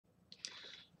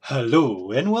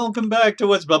Hello and welcome back to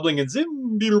What's Bubbling in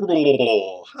ZIM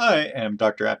Bubbling. I am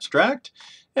Dr. Abstract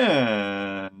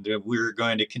and we're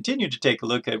going to continue to take a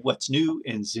look at what's new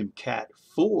in ZIM Cat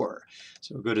 4.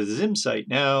 So go to the ZIM site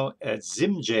now at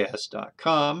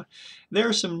zimjs.com. There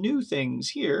are some new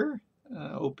things here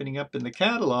opening up in the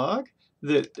catalog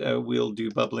that we'll do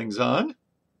bubblings on.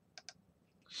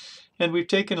 And we've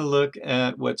taken a look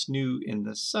at what's new in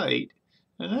the site.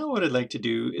 And now what I'd like to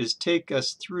do is take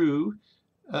us through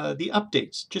the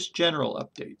updates, just general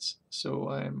updates. So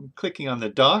I'm clicking on the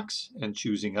docs and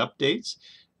choosing updates.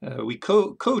 We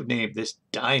code named this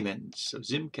Diamond. So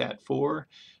ZIM Cat 4,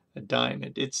 a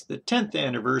diamond. It's the 10th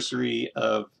anniversary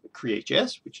of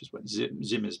CreateJS, which is what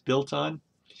ZIM is built on.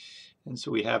 And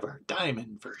so we have our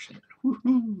diamond version.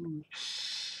 Woohoo!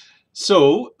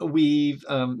 So we've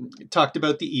talked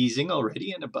about the easing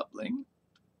already in a bubbling.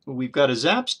 We've got a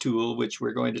Zaps tool, which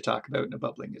we're going to talk about in a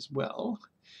bubbling as well.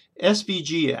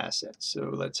 SVG assets.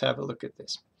 So let's have a look at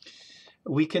this.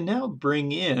 We can now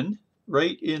bring in,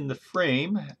 right in the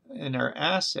frame in our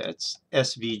assets,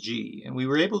 SVG. And we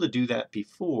were able to do that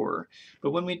before.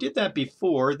 But when we did that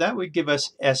before, that would give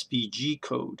us SVG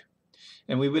code.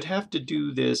 And we would have to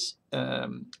do this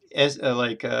as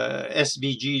like a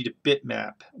SVG to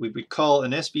bitmap. We would call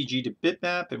an SVG to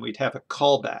bitmap and we'd have a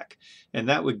callback. And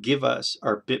that would give us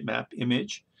our bitmap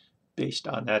image based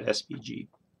on that SVG.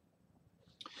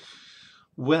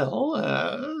 Well,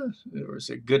 there was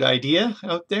a good idea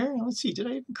out there. Let's see, did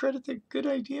I even credit the good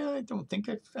idea? I don't think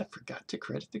I forgot to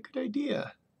credit the good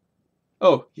idea.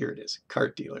 Oh, here it is,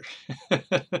 cart dealer.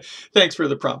 Thanks for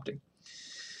the prompting.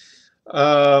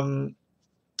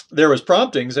 There was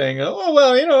prompting saying, oh,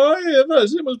 well, you know,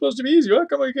 ZIM was supposed to be easy. How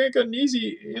come we can't get an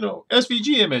easy,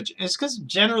 SVG image? And it's because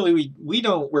generally we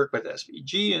don't work with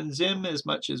SVG and ZIM as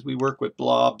much as we work with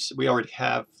blobs. We already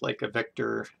have like a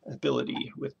vector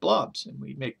ability with blobs, and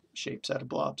we make shapes out of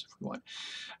blobs if we want.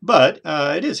 But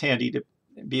it is handy to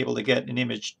be able to get an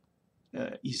image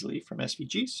easily from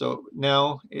SVG. So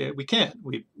now we can.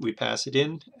 We pass it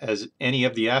in as any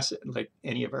of the asset, like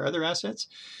any of our other assets.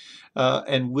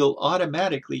 And we'll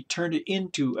automatically turn it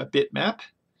into a bitmap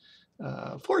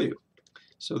for you.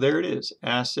 So there it is,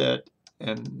 asset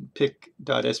and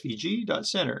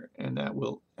pick.svg.center, and that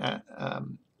will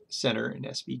center an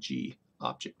SVG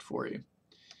object for you.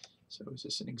 So is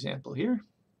this an example here?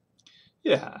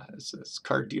 Yeah, it's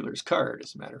card dealer's card,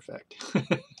 as a matter of fact.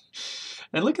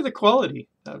 And look at the quality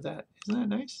of that. Isn't that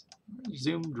nice?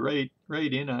 Zoomed right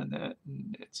in on that.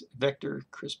 And it's vector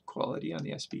crisp quality on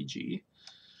the SVG.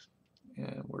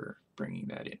 And we're bringing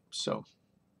that in. So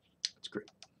it's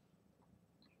great.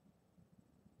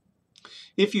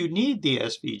 If you need the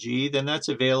SVG, then that's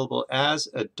available as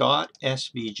a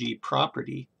 .svg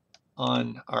property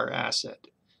on our asset.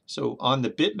 So on the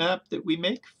bitmap that we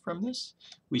make from this,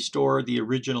 we store the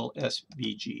original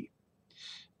SVG.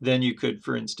 Then you could,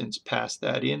 for instance, pass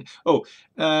that in. Oh,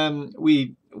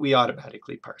 we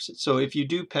automatically parse it. So if you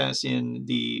do pass in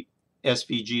the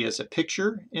SVG as a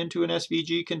picture into an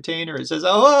SVG container, it says,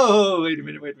 oh, wait a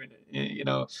minute. You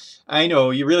know, I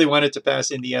know you really wanted to pass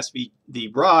in the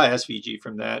raw SVG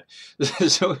from that.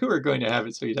 So we were going to have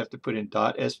it so you'd have to put in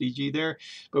 .svg there.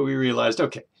 But we realized,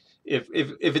 okay, if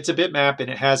it's a bitmap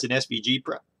and it has an SVG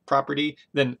property,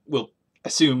 then we'll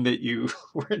assume that you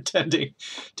were intending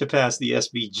to pass the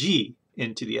SVG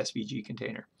into the SVG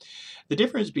container. The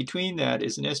difference between that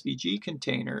is an SVG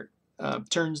container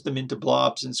turns them into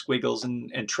blobs and squiggles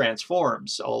and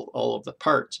transforms all of the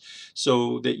parts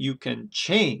so that you can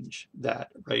change that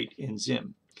right in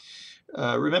ZIM.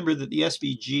 Remember that the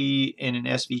SVG in an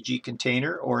SVG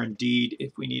container, or indeed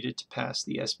if we needed to pass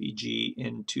the SVG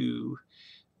into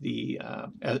the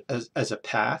as a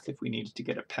path, if we needed to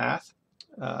get a path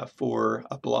for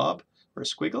a blob or a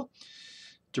squiggle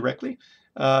directly,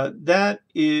 that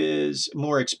is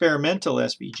more experimental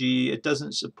SVG. It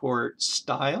doesn't support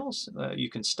styles. You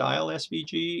can style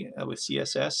SVG with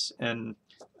CSS and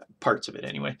parts of it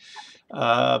anyway,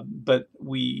 but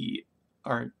we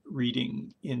aren't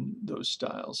reading in those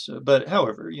styles. But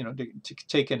however, you know, to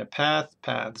take in a path,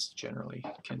 paths generally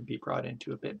can be brought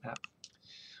into a bitmap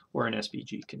or an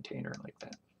SVG container like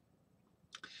that.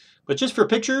 But just for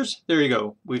pictures, there you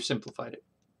go. We've simplified it,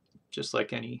 just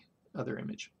like any other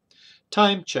image.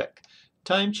 Time check.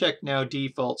 Time check now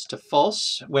defaults to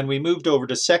false. When we moved over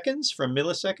to seconds from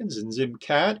milliseconds in ZIM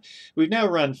Cat, we've now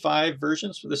run 5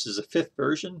 versions. So this is a 5th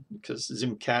version because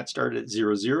ZIM Cat started at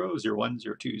 00, 01,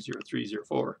 02, 03,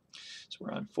 04. So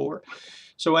we're on 4.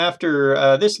 So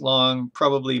after this long,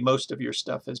 probably most of your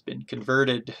stuff has been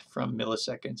converted from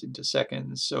milliseconds into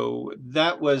seconds. So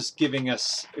that was giving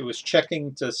us, it was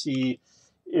checking to see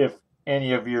if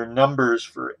any of your numbers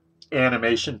for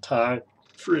animation time,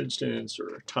 for instance,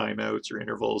 or timeouts or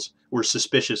intervals were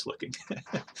suspicious looking.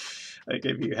 Like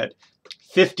if you had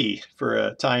 50 for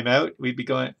a timeout, we'd be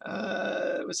going,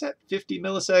 was that 50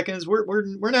 milliseconds?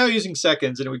 We're now using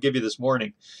seconds, and it would give you this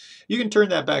warning. You can turn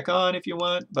that back on if you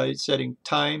want by setting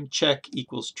time check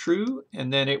equals true,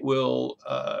 and then it will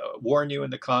warn you in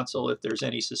the console if there's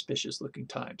any suspicious looking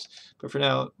times. But for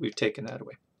now, we've taken that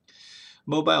away.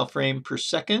 Mobile frame per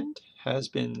second has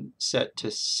been set to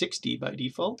 60 by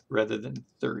default rather than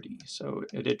 30. So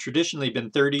it had traditionally been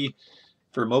 30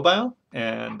 for mobile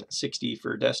and 60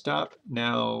 for desktop.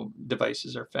 Now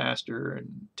devices are faster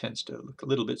and tends to look a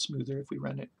little bit smoother if we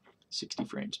run it 60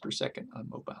 frames per second on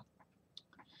mobile.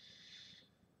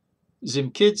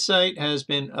 ZIM Kit site has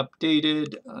been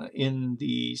updated in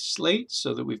the slate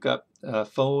so that we've got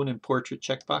phone and portrait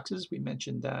checkboxes. We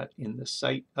mentioned that in the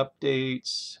site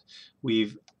updates.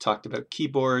 We've talked about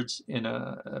keyboards in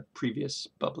a previous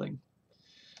bubbling.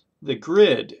 The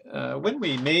grid, when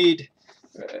we made,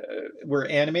 we're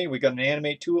animating, we got an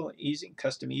animate tool, easing,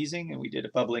 custom easing, and we did a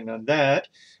bubbling on that.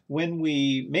 When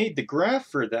we made the graph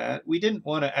for that, we didn't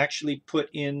want to actually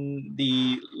put in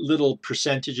the little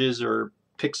percentages or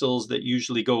pixels that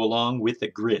usually go along with the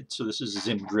grid. So this is a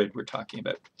ZIM grid we're talking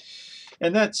about.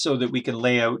 And that's so that we can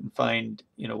lay out and find,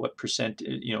 what percent,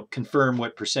 confirm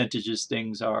what percentages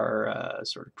things are,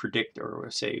 sort of predict or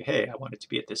say, hey, I want it to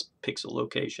be at this pixel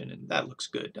location, and that looks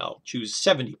good. I'll choose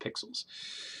 70 pixels.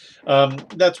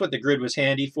 That's what the grid was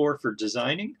handy for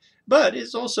designing, but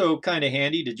it's also kind of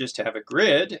handy to just have a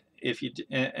grid if you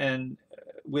and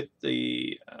with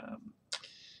the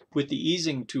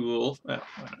easing tool. Well,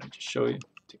 why don't I just show you?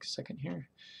 Take a second here.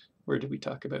 Where did we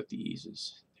talk about the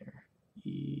eases? There.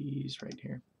 Ease right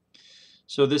here.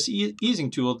 So this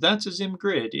easing tool, that's a ZIM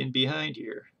grid in behind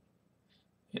here.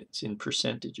 It's in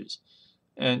percentages.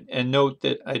 And note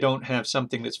that I don't have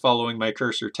something that's following my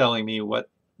cursor telling me what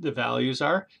the values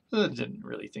are. I didn't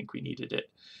really think we needed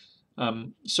it.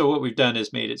 So what we've done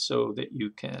is made it so that you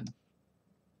can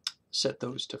set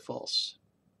those to false.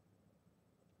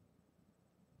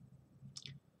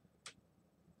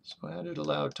 So added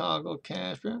allow toggle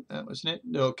cache, that wasn't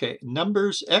it. Okay,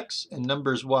 numbers X and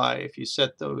numbers Y. If you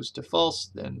set those to false,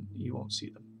 then you won't see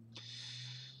them.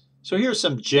 So here's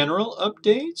some general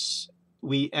updates.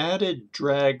 We added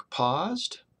drag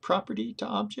paused property to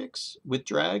objects with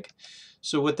drag.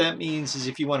 So what that means is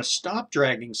if you want to stop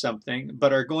dragging something,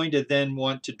 but are going to then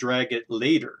want to drag it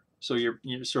later. So you're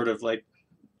sort of like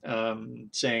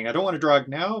saying, I don't want to drag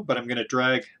now, but I'm going to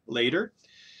drag later.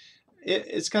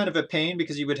 It's kind of a pain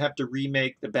because you would have to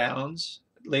remake the bounds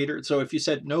later. So if you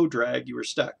said no drag, you were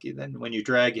stuck. Then when you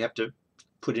drag, you have to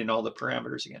put in all the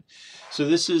parameters again. So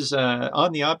this is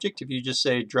on the object. If you just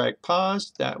say drag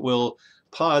paused, that will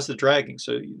pause the dragging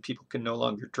so people can no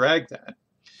longer drag that.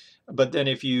 But then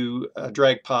if you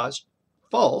drag paused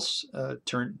false,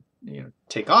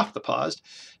 take off the paused,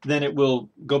 then it will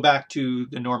go back to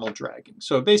the normal dragging.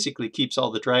 So it basically keeps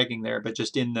all the dragging there, but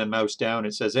just in the mouse down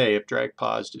it says, hey, if drag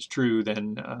paused is true,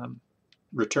 then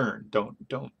return.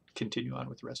 Don't continue on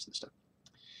with the rest of the stuff.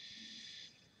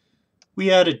 We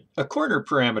added a corner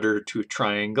parameter to a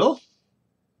triangle.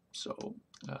 So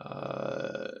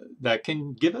that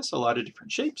can give us a lot of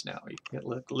different shapes now. You get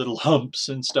little humps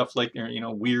and stuff like,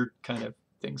 weird kind of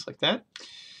things like that.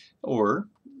 Or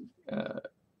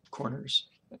corners.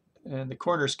 And the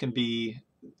corners can be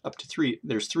up to 3.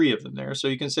 There's 3 of them there. So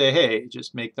you can say, hey,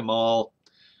 just make them all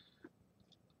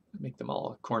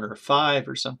a corner of 5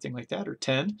 or something like that, or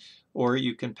 10. Or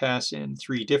you can pass in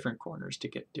 3 different corners to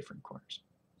get different corners.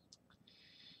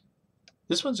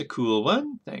 This one's a cool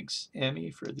one. Thanks,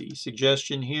 Amy, for the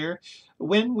suggestion here.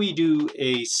 When we do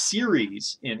a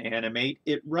series in Animate,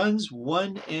 it runs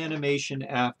one animation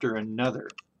after another.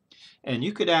 And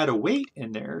you could add a wait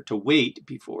in there to wait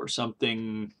before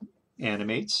something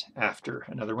animates after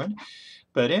another one.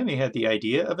 But Amy had the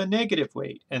idea of a negative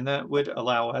wait, and that would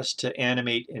allow us to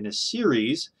animate in a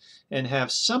series and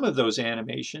have some of those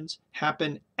animations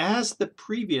happen as the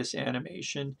previous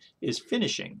animation is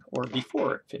finishing or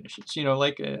before it finishes.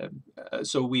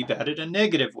 So we've added a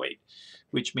negative wait,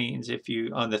 which means if you,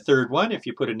 on the third one, if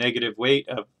you put a negative wait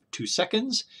of 2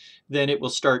 seconds, then it will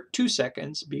start 2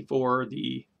 seconds before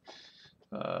the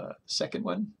second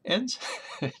one ends.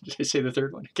 Did I say the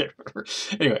third one? I can't remember.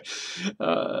 Anyway,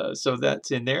 so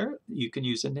that's in there. You can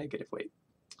use a negative wait.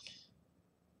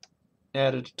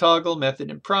 Added a toggle method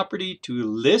and property to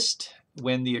list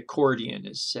when the accordion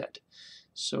is set.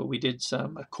 So we did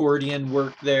some accordion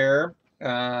work there.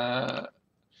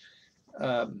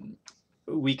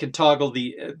 we can toggle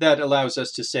that allows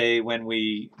us to say when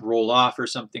we roll off or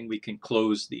something, we can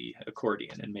close the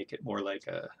accordion and make it more like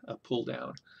a pull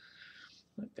down,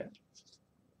 like that.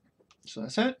 So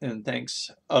that's it, and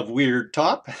thanks of Weird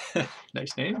Top.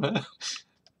 Nice name, huh?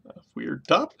 Weird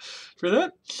Top for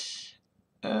that.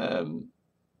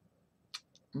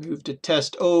 Move to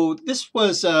test. Oh, this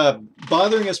was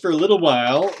bothering us for a little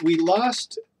while. We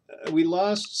lost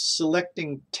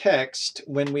selecting text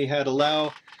when we had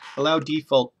allow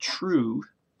default true.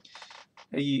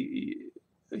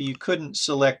 You couldn't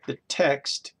select the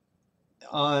text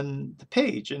on the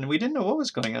page, and we didn't know what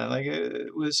was going on. Like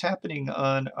it was happening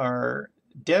on our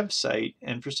dev site,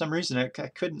 and for some reason I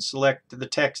couldn't select the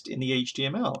text in the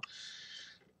HTML.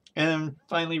 And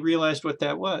finally realized what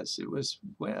that was. It was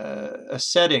a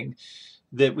setting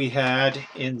that we had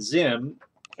in ZIM,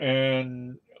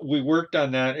 and we worked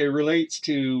on that. It relates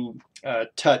to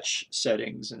touch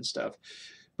settings and stuff.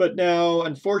 But now,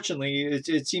 unfortunately,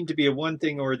 it seemed to be a one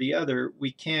thing or the other.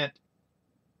 We can't,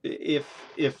 if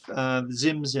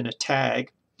ZIM's in a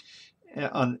tag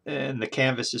and the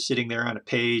canvas is sitting there on a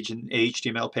page, an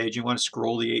HTML page, you want to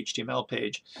scroll the HTML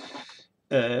page.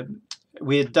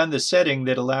 We had done the setting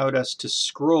that allowed us to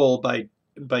scroll by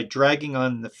dragging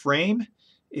on the frame.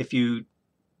 If you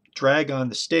drag on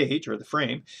the stage or the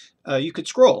frame, you could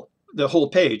scroll the whole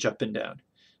page up and down.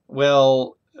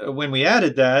 Well, when we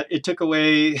added that, it took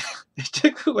away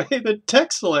the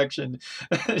text selection.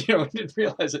 We didn't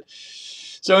realize it.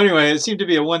 So anyway, it seemed to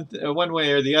be a one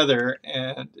way or the other,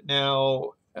 and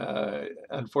now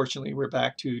unfortunately we're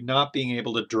back to not being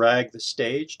able to drag the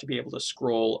stage to be able to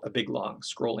scroll a big long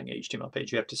scrolling HTML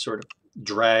page. You have to sort of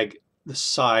drag the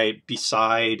side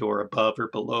beside or above or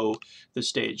below the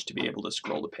stage to be able to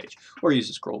scroll the page, or use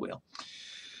a scroll wheel.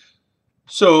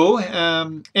 So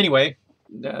anyway,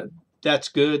 that's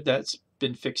good. That's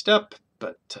been fixed up,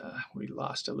 but we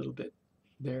lost a little bit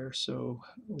there, so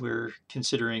we're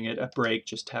considering it a break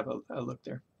just to have a look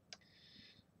there.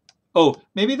 Oh,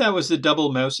 maybe that was the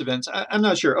double mouse events. I'm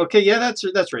not sure. Okay, yeah,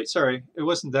 that's right. Sorry, it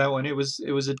wasn't that one. It was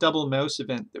a double mouse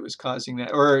event that was causing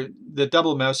that, or the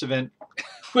double mouse event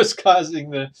was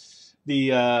causing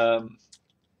the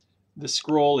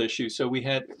scroll issue. So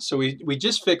we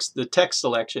just fixed the text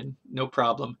selection, no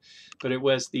problem, but it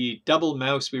was the double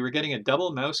mouse. We were getting a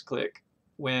double mouse click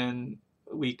when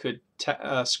we could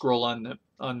scroll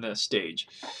on the stage.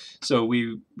 So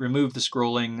we removed the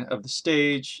scrolling of the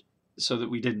stage so that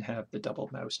we didn't have the double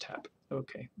mouse tap.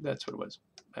 Okay, that's what it was.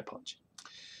 My apology.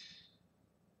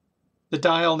 The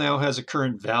dial now has a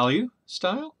current value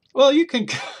style. Well, you can,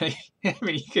 I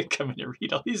mean, you can come in and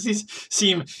read all these. These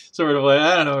seem sort of like,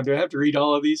 I don't know, do I have to read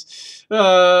all of these?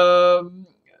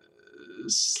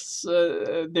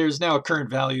 There's now a current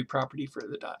value property for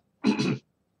the dial.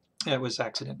 That was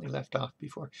accidentally left off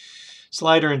before.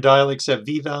 Slider and dial accept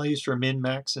V values for min,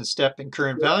 max, and step and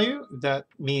current value. That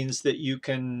means that you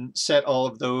can set all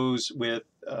of those with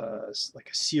like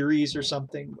a series or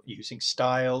something using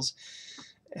styles.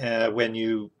 When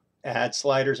you add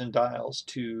sliders and dials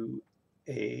to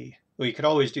well, you could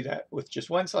always do that with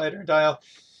just one slider and dial,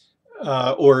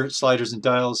 or sliders and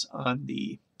dials on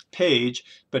the page.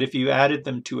 But if you added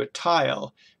them to a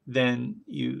tile, then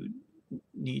you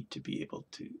need to be able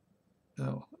to,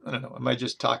 oh, I don't know, am I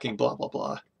just talking blah, blah,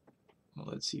 blah? Well,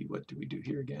 let's see, what do we do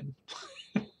here again?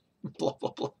 Blah,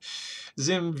 blah, blah.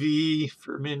 ZIM V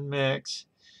for min, max.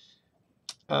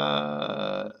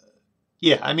 Yeah,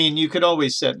 I mean, you could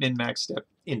always set min, max, step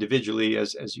individually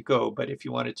as you go, but if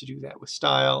you wanted to do that with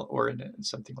style or in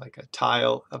something like a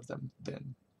tile of them,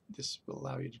 then this will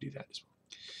allow you to do that as well.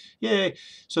 Yay!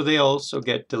 So they also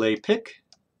get delay pick,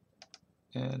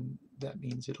 and that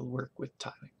means it'll work with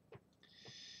tiling.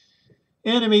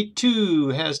 Animate 2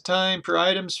 has time per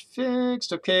items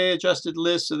fixed. Okay, adjusted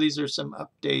list. So these are some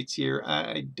updates here.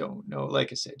 I don't know.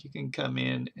 Like I said, you can come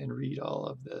in and read all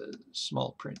of the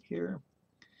small print here.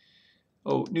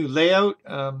 Oh, new layout.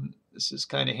 This is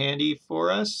kind of handy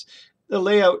for us. The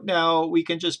layout now, we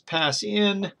can just pass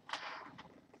in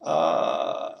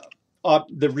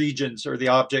the regions or the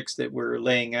objects that we're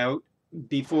laying out.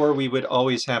 Before, we would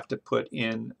always have to put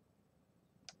in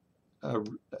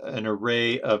an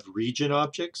array of region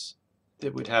objects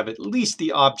that would have at least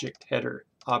the object header,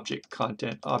 object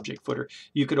content, object footer.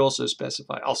 You could also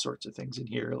specify all sorts of things in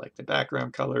here, like the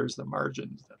background colors, the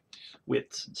margins, the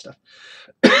widths and stuff.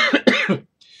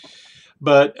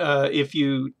 But if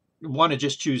you want to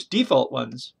just choose default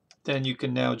ones, then you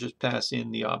can now just pass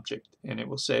in the object, and it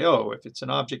will say, oh, if it's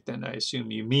an object, then I assume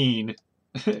you mean,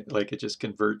 like it just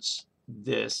converts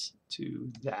this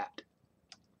to that.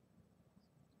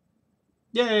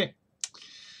 Yay!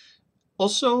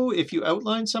 Also, if you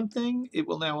outline something, it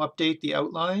will now update the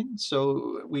outline.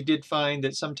 So we did find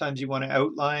that sometimes you want to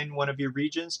outline one of your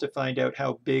regions to find out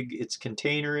how big its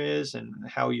container is and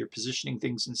how you're positioning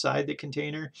things inside the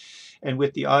container. And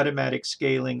with the automatic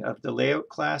scaling of the layout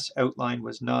class, outline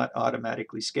was not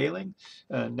automatically scaling.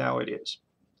 Now it is.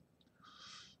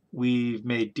 We've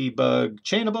made debug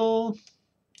chainable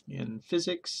in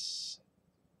physics.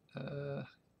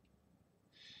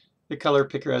 The color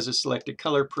picker has a selected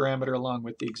color parameter along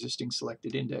with the existing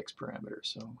selected index parameter.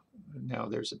 So now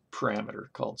there's a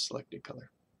parameter called selected color.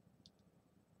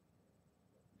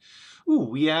 Ooh,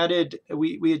 we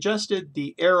adjusted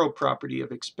the arrow property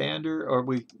of expander, or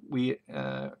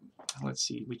let's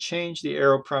see, we changed the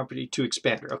arrow property to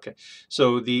expander. Okay,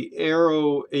 so the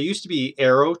arrow, it used to be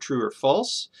arrow true or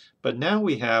false, but now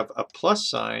we have a plus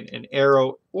sign, an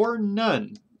arrow, or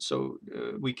none. So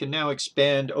we can now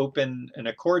expand open an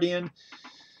accordion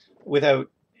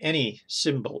without any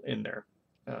symbol in there.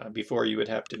 Before you would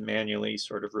have to manually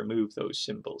sort of remove those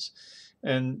symbols.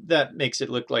 And that makes it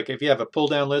look like if you have a pull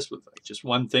down list with like just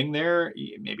one thing there,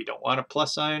 you maybe don't want a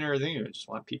plus sign or anything, you just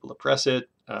want people to press it.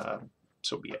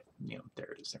 So be it,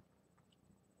 there it is there.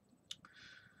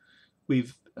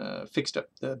 We've fixed up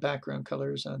the background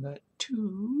colors on that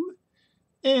too.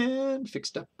 And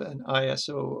fixed up an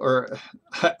ISO, or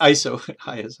ISO.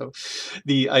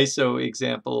 The ISO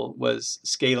example was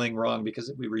scaling wrong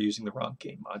because we were using the wrong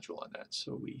game module on that,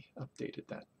 so we updated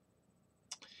that.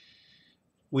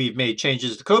 We've made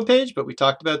changes to the code page, but we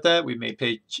talked about that. We made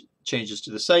changes to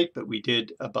the site, but we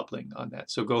did a bubbling on that.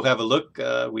 So go have a look.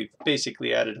 We've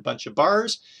basically added a bunch of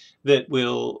bars that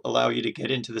will allow you to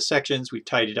get into the sections. We've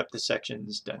tidied up the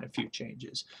sections, done a few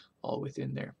changes, all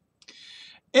within there.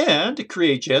 And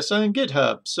CreateJS on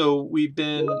GitHub. So we've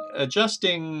been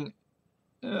adjusting,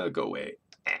 go away.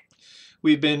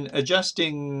 We've been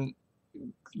adjusting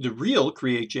the real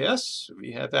CreateJS.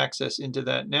 We have access into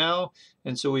that now.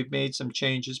 And so we've made some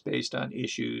changes based on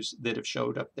issues that have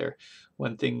showed up there.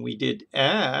 One thing we did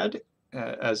add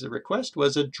as a request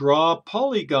was a draw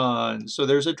polygon. So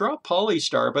there's a draw poly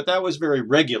star, but that was very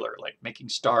regular, like making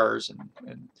stars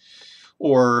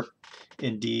or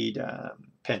indeed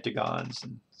pentagons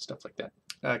and stuff like that.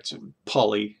 Actually,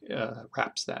 poly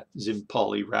wraps that. ZIM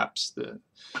poly wraps the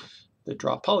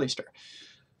draw poly star.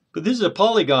 But this is a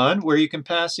polygon where you can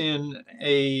pass in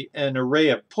an array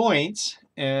of points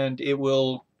and it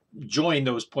will join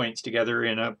those points together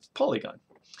in a polygon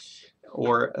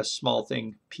or a small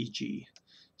thing PG.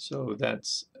 So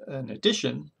that's an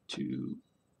addition to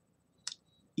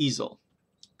easel.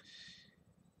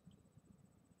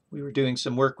 We were doing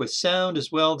some work with sound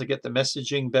as well to get the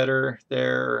messaging better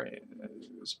there. It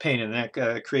was a pain in the neck.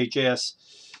 CreateJS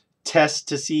test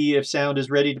to see if sound is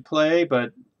ready to play,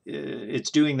 but it's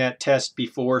doing that test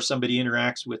before somebody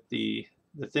interacts with the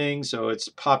thing. So it's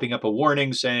popping up a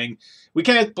warning saying, we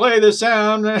can't play the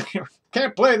sound,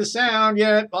 can't play the sound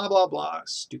yet, blah, blah, blah.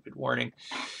 Stupid warning.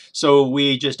 So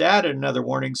we just added another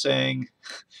warning saying,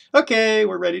 okay,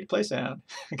 we're ready to play sound.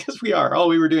 Because we are. All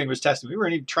we were doing was testing. We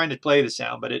weren't even trying to play the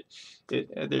sound, but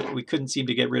we couldn't seem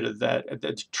to get rid of that.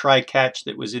 The try catch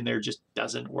that was in there just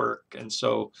doesn't work. And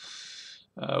so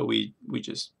we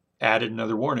just added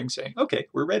another warning saying, okay,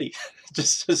 we're ready.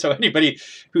 Just so any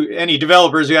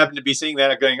developers who happen to be seeing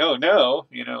that are going, oh no,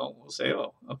 we'll say,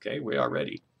 oh, okay, we are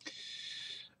ready.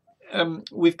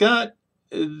 We've got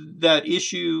that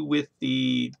issue with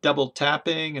the double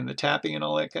tapping and the tapping and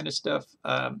all that kind of stuff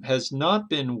has not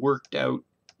been worked out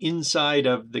inside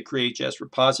of the CreateJS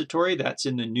repository. That's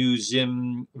in the new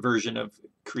ZIM version of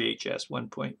CreateJS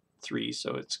 1.3.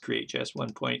 So it's CreateJS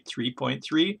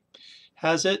 1.3.3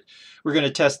 has it. We're going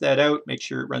to test that out, make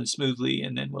sure it runs smoothly,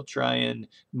 and then we'll try and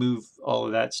move all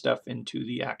of that stuff into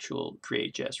the actual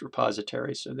CreateJS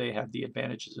repository so they have the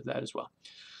advantages of that as well.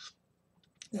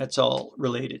 That's all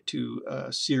related to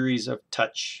a series of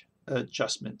touch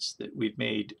adjustments that we've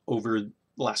made over the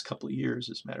last couple of years,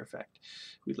 as a matter of fact.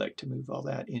 We'd like to move all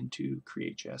that into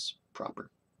CreateJS proper.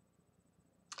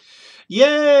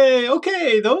 Yay!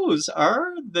 Okay, those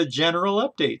are the general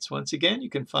updates. Once again, you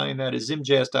can find that at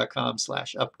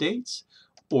zimjs.com/updates,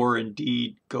 or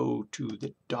indeed go to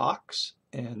the docs,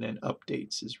 and then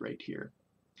updates is right here.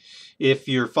 If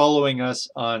you're following us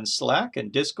on Slack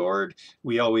and Discord,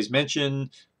 we always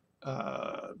mention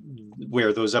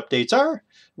where those updates are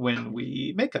when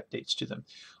we make updates to them.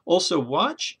 Also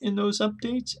watch in those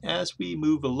updates as we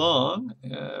move along.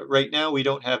 Right now we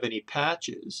don't have any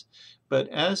patches, but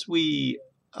as we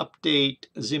update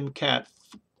ZIM Cat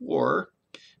 4,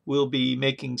 we'll be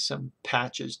making some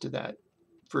patches to that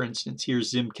for instance,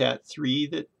 here's ZIM Cat 3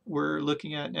 that we're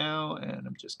looking at now, and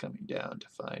I'm just coming down to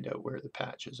find out where the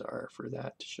patches are for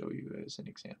that to show you as an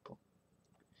example.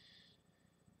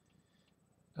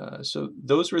 So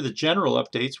those were the general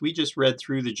updates. We just read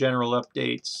through the general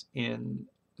updates in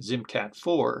ZIM Cat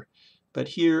 4, but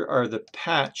here are the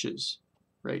patches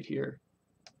right here.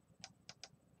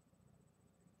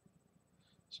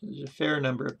 So there's a fair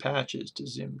number of patches to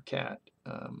ZIM Cat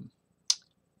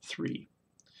 3.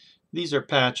 These are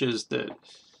patches that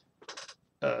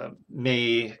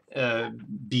may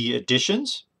be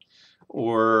additions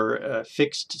or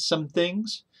fixed some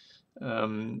things.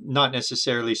 Not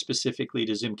necessarily specifically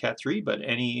to ZIM Cat 3, but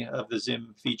any of the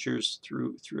ZIM features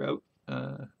throughout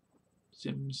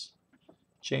ZIM's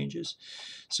changes.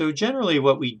 So generally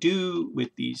what we do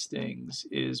with these things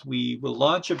is we will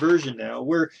launch a version now.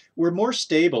 We're more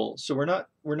stable, so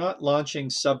we're not launching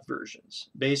subversions.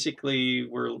 Basically,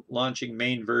 we're launching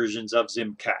main versions of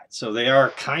ZIM Cat. So they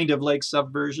are kind of like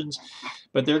subversions,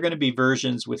 but they're going to be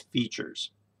versions with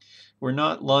features. We're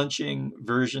not launching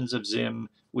versions of ZIM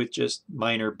with just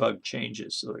minor bug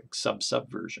changes, so like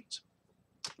subversions.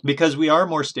 Because we are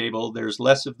more stable, there's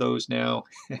less of those now,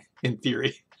 in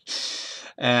theory.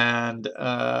 And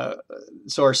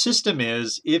so our system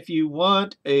is, if you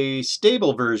want a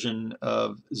stable version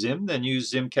of ZIM, then use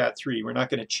ZIM Cat 3. We're not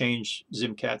going to change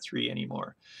ZIM Cat 3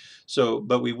 anymore. So,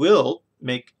 but we will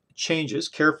make changes,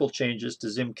 careful changes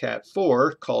to ZIM Cat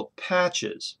 4 called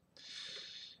patches.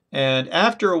 And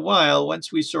after a while,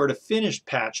 once we sort of finish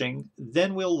patching,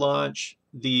 then we'll launch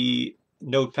the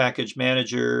Node Package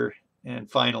Manager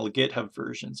and final GitHub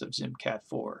versions of ZIM Cat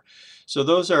 4. So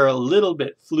those are a little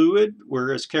bit fluid.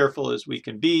 We're as careful as we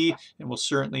can be, and we'll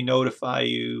certainly notify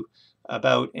you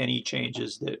about any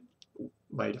changes that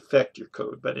might affect your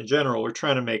code. But in general, we're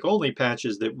trying to make only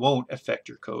patches that won't affect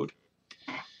your code.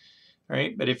 All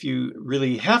right? But if you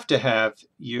really have to have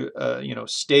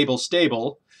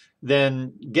stable,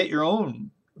 then get your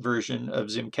own version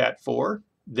of ZIM Cat 4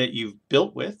 that you've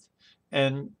built with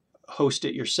and host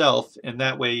it yourself, and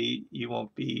that way you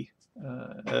won't be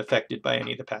affected by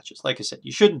any of the patches. Like I said,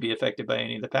 you shouldn't be affected by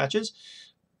any of the patches,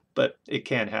 but it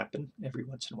can happen every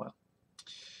once in a while.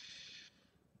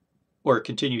 Or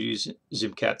continue to use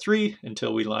ZIM Cat 3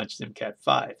 until we launch ZIM Cat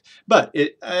 5. But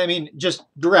I mean, just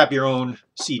grab your own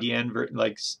CDN,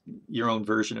 like your own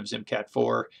version of ZIM Cat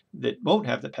 4 that won't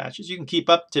have the patches. You can keep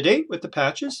up to date with the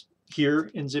patches here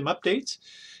in ZIM Updates.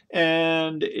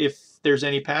 And if there's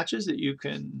any patches that you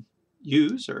can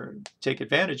use or take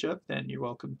advantage of, then you're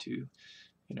welcome to,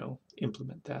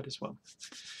 implement that as well.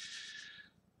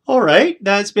 All right,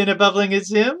 that's been a Bubbling at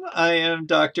ZIM. I am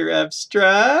Dr.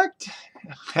 Abstract.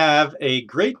 Have a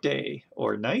great day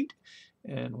or night,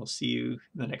 and we'll see you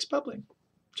in the next Bubbling.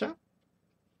 Ciao.